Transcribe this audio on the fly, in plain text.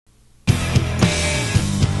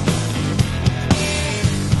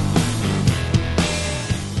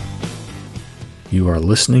You are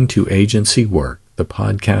listening to Agency Work, the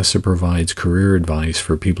podcast that provides career advice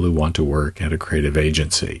for people who want to work at a creative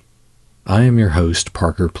agency. I am your host,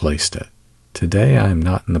 Parker Plaisted. Today I am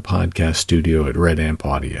not in the podcast studio at Red Amp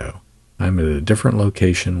Audio. I'm at a different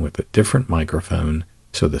location with a different microphone,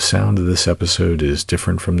 so the sound of this episode is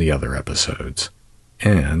different from the other episodes.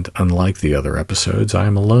 And, unlike the other episodes, I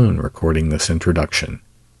am alone recording this introduction.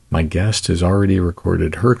 My guest has already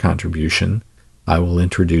recorded her contribution. I will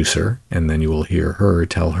introduce her, and then you will hear her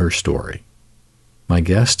tell her story. My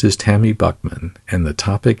guest is Tami Buckman, and the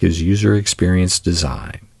topic is user experience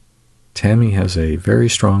design. Tami has a very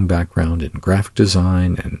strong background in graphic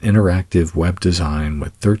design and interactive web design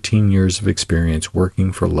with 13 years of experience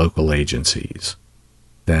working for local agencies.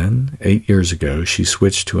 Then, 8 years ago, she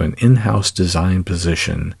switched to an in-house design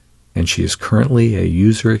position, and she is currently a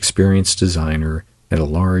user experience designer at a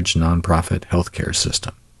large nonprofit healthcare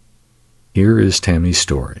system. Here is Tami's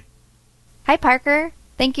story. Hi, Parker.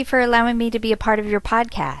 Thank you for allowing me to be a part of your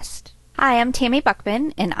podcast. Hi, I'm Tami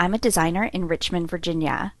Buckman, and I'm a designer in Richmond,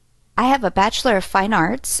 Virginia. I have a Bachelor of Fine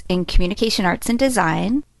Arts in Communication Arts and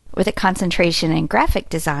Design with a concentration in graphic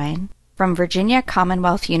design from Virginia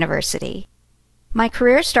Commonwealth University. My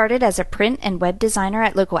career started as a print and web designer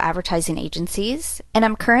at local advertising agencies, and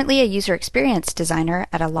I'm currently a user experience designer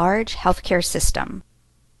at a large healthcare system.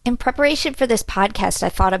 In preparation for this podcast, I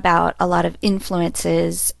thought about a lot of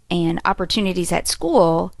influences and opportunities at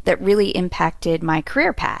school that really impacted my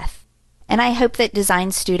career path. And I hope that design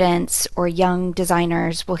students or young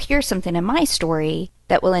designers will hear something in my story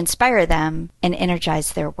that will inspire them and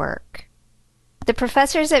energize their work. The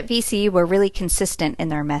professors at VCU were really consistent in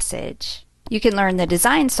their message. You can learn the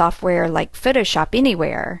design software like Photoshop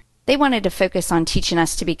anywhere. They wanted to focus on teaching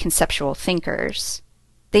us to be conceptual thinkers.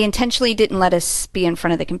 They intentionally didn't let us be in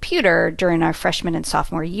front of the computer during our freshman and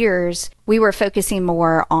sophomore years. We were focusing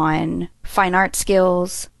more on fine art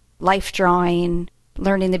skills, life drawing,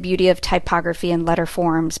 learning the beauty of typography and letter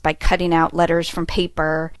forms by cutting out letters from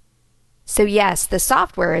paper. So yes, the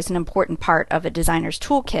software is an important part of a designer's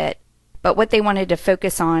toolkit, but what they wanted to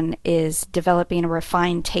focus on is developing a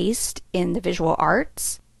refined taste in the visual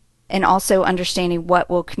arts and also understanding what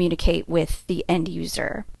will communicate with the end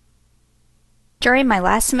user. During my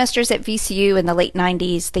last semesters at VCU in the late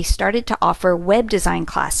 90s, they started to offer web design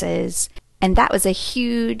classes, and that was a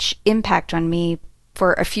huge impact on me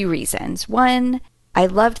for a few reasons. One, I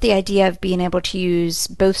loved the idea of being able to use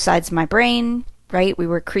both sides of my brain, right? We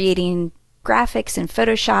were creating graphics in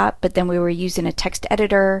Photoshop, but then we were using a text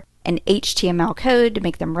editor and HTML code to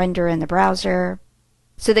make them render in the browser.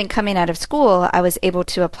 So then coming out of school, I was able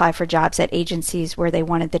to apply for jobs at agencies where they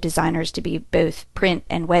wanted the designers to be both print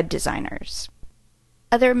and web designers.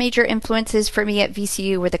 Other major influences for me at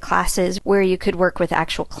VCU were the classes where you could work with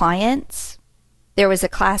actual clients. There was a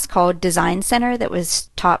class called Design Center that was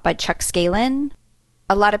taught by Chuck Skalin.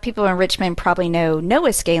 A lot of people in Richmond probably know Noah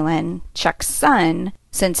Skalin, Chuck's son,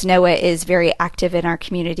 since Noah is very active in our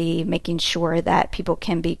community, making sure that people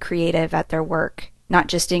can be creative at their work, not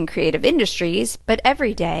just in creative industries, but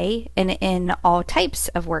every day and in all types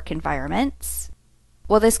of work environments.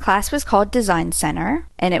 Well, this class was called Design Center,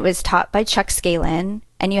 and it was taught by Chuck Skalin,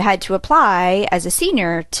 and you had to apply as a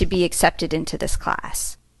senior to be accepted into this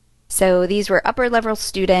class. So these were upper-level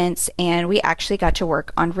students, and we actually got to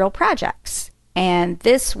work on real projects. And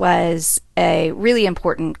this was a really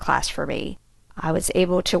important class for me. I was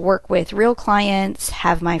able to work with real clients,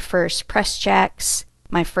 have my first press checks,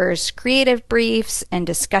 my first creative briefs and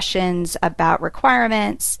discussions about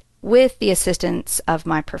requirements, with the assistance of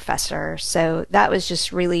my professor. So that was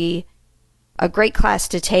just really a great class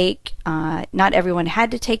to take. Not everyone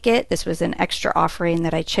had to take it. This was an extra offering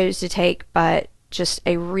that I chose to take, but just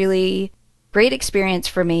a really great experience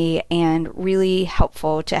for me and really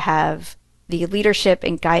helpful to have the leadership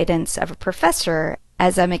and guidance of a professor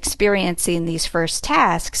as I'm experiencing these first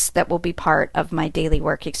tasks that will be part of my daily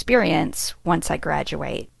work experience once I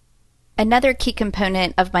graduate. Another key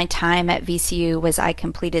component of my time at VCU was I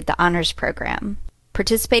completed the honors program.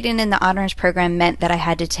 Participating in the honors program meant that I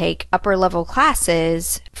had to take upper-level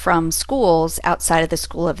classes from schools outside of the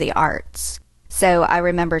School of the Arts. So I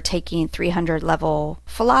remember taking 300-level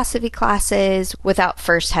philosophy classes without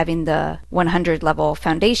first having the 100-level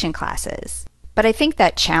foundation classes. But I think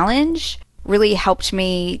that challenge really helped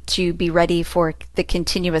me to be ready for the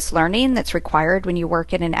continuous learning that's required when you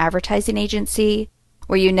work in an advertising agency,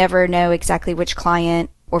 where you never know exactly which client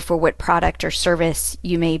or for what product or service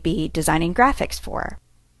you may be designing graphics for.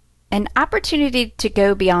 An opportunity to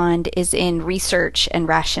go beyond is in research and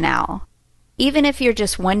rationale. Even if you're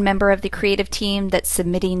just one member of the creative team that's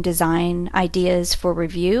submitting design ideas for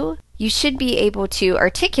review, you should be able to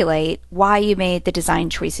articulate why you made the design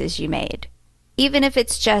choices you made. Even if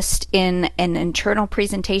it's just in an internal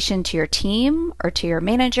presentation to your team or to your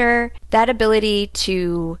manager, that ability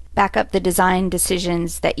to back up the design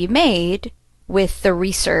decisions that you made with the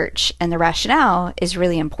research and the rationale is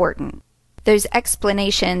really important. Those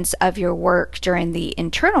explanations of your work during the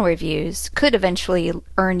internal reviews could eventually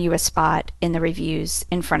earn you a spot in the reviews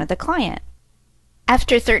in front of the client.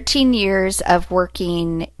 After 13 years of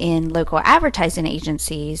working in local advertising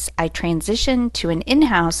agencies, I transitioned to an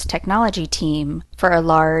in-house technology team for a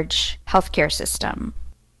large healthcare system.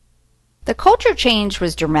 The culture change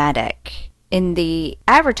was dramatic. In the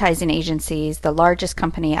advertising agencies, the largest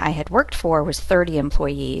company I had worked for was 30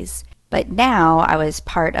 employees, but now I was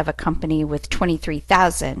part of a company with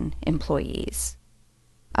 23,000 employees.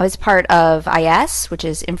 I was part of IS, which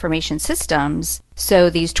is Information Systems, so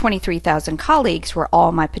these 23,000 colleagues were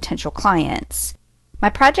all my potential clients. My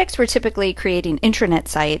projects were typically creating intranet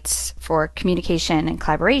sites for communication and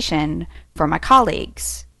collaboration for my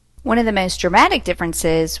colleagues. One of the most dramatic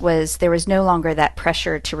differences was there was no longer that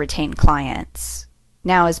pressure to retain clients.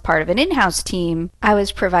 Now, as part of an in-house team, I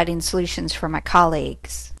was providing solutions for my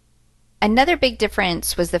colleagues. Another big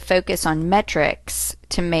difference was the focus on metrics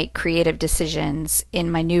to make creative decisions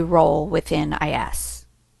in my new role within IS.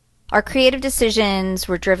 Our creative decisions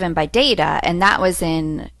were driven by data, and that was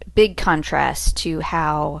in big contrast to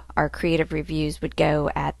how our creative reviews would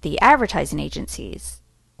go at the advertising agencies.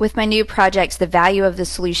 With my new projects, the value of the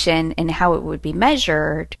solution and how it would be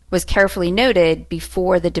measured was carefully noted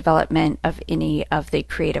before the development of any of the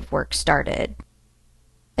creative work started.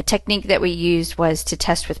 A technique that we used was to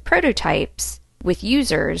test with prototypes with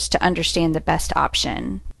users to understand the best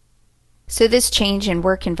option. So this change in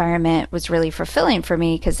work environment was really fulfilling for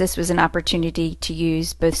me because this was an opportunity to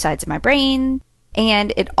use both sides of my brain,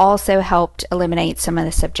 and it also helped eliminate some of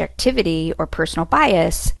the subjectivity or personal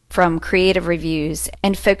bias from creative reviews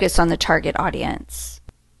and focus on the target audience.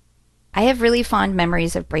 I have really fond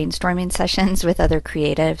memories of brainstorming sessions with other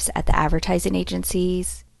creatives at the advertising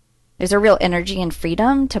agencies. There's a real energy and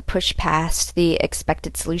freedom to push past the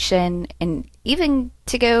expected solution and even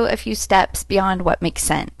to go a few steps beyond what makes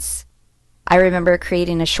sense. I remember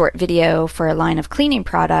creating a short video for a line of cleaning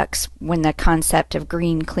products when the concept of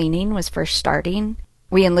green cleaning was first starting.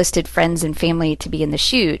 We enlisted friends and family to be in the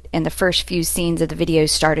shoot, and the first few scenes of the video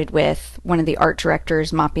started with one of the art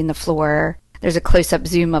directors mopping the floor. There's a close-up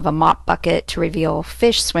zoom of a mop bucket to reveal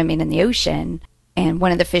fish swimming in the ocean, and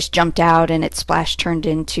one of the fish jumped out and its splash turned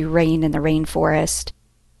into rain in the rainforest.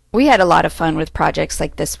 We had a lot of fun with projects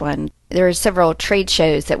like this one. There were several trade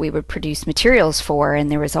shows that we would produce materials for,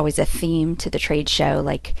 and there was always a theme to the trade show,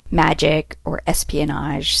 like magic or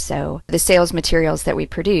espionage, so the sales materials that we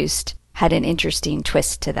produced had an interesting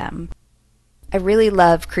twist to them. I really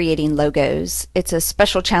love creating logos. It's a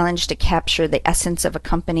special challenge to capture the essence of a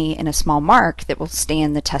company in a small mark that will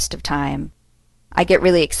stand the test of time. I get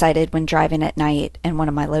really excited when driving at night and one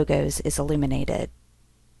of my logos is illuminated.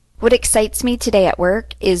 What excites me today at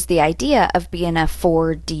work is the idea of being a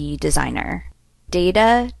 4D designer.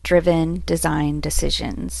 Data-driven design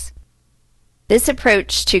decisions. This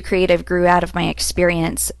approach to creative grew out of my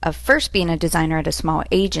experience of first being a designer at a small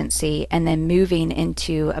agency and then moving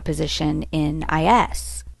into a position in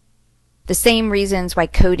IS. The same reasons why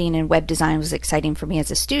coding and web design was exciting for me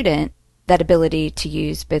as a student, that ability to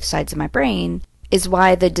use both sides of my brain, is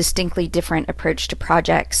why the distinctly different approach to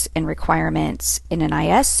projects and requirements in an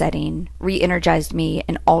IS setting re-energized me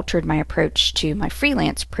and altered my approach to my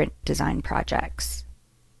freelance print design projects.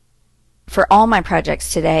 For all my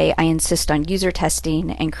projects today, I insist on user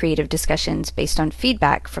testing and creative discussions based on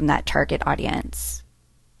feedback from that target audience.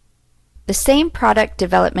 The same product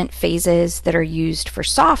development phases that are used for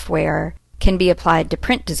software can be applied to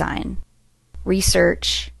print design.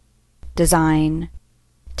 Research, design,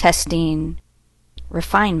 testing,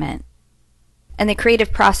 refinement. And the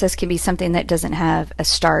creative process can be something that doesn't have a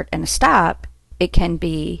start and a stop. It can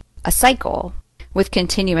be a cycle with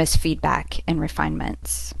continuous feedback and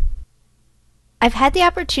refinements. I've had the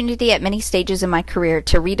opportunity at many stages in my career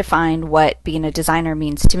to redefine what being a designer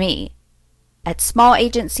means to me. At small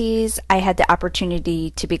agencies, I had the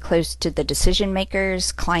opportunity to be close to the decision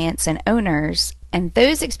makers, clients, and owners, and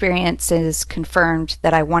those experiences confirmed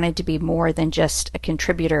that I wanted to be more than just a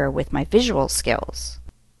contributor with my visual skills.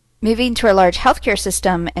 Moving to a large healthcare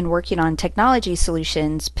system and working on technology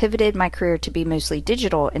solutions pivoted my career to be mostly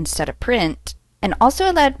digital instead of print, and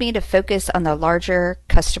also allowed me to focus on the larger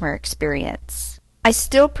customer experience. I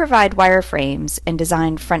still provide wireframes and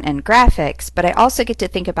design front-end graphics, but I also get to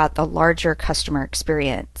think about the larger customer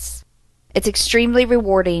experience. It's extremely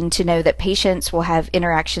rewarding to know that patients will have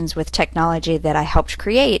interactions with technology that I helped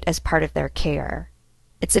create as part of their care.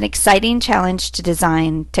 It's an exciting challenge to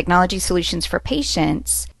design technology solutions for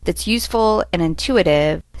patients that's useful and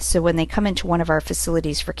intuitive, so when they come into one of our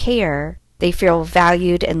facilities for care, they feel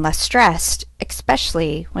valued and less stressed,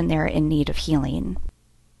 especially when they're in need of healing.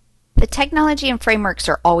 The technology and frameworks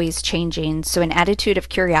are always changing, so an attitude of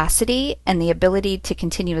curiosity and the ability to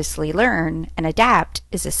continuously learn and adapt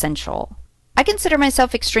is essential. I consider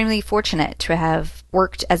myself extremely fortunate to have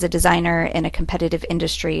worked as a designer in a competitive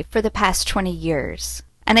industry for the past 20 years.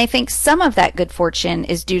 And I think some of that good fortune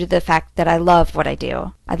is due to the fact that I love what I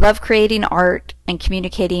do. I love creating art and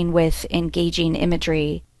communicating with engaging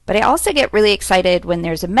imagery, but I also get really excited when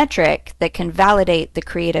there's a metric that can validate the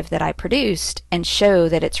creative that I produced and show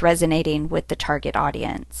that it's resonating with the target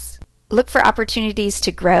audience. Look for opportunities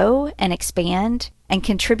to grow and expand and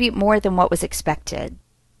contribute more than what was expected.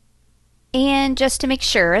 And just to make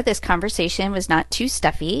sure this conversation was not too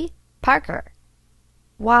stuffy, Parker,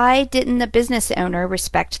 why didn't the business owner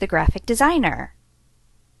respect the graphic designer?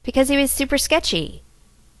 Because he was super sketchy.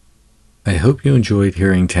 I hope you enjoyed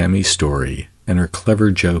hearing Tami's story and her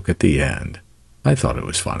clever joke at the end. I thought it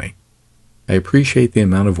was funny. I appreciate the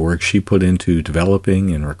amount of work she put into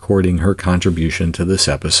developing and recording her contribution to this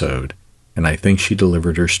episode, and I think she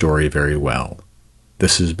delivered her story very well.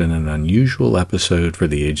 This has been an unusual episode for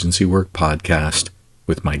the Agency Work podcast,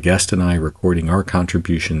 with my guest and I recording our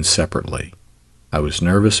contributions separately. I was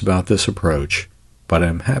nervous about this approach, but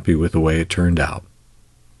I'm happy with the way it turned out.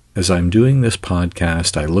 As I'm doing this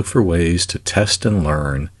podcast, I look for ways to test and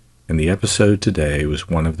learn, and the episode today was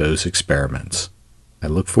one of those experiments. I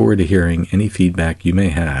look forward to hearing any feedback you may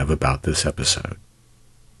have about this episode.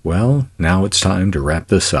 Well, now it's time to wrap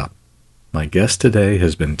this up. My guest today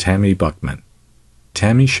has been Tami Buckman.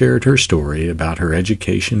 Tami shared her story about her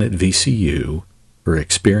education at VCU, her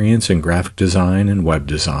experience in graphic design and web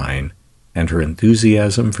design, and her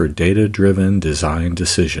enthusiasm for data-driven design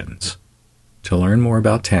decisions. To learn more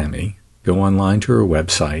about Tami, go online to her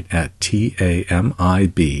website at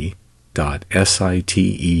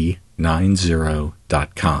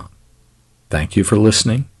tamib.site90.com. Thank you for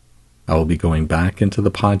listening. I will be going back into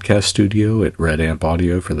the podcast studio at Red Amp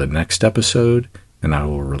Audio for the next episode, and I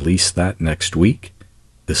will release that next week.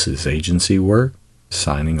 This is Agency Work,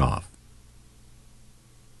 signing off.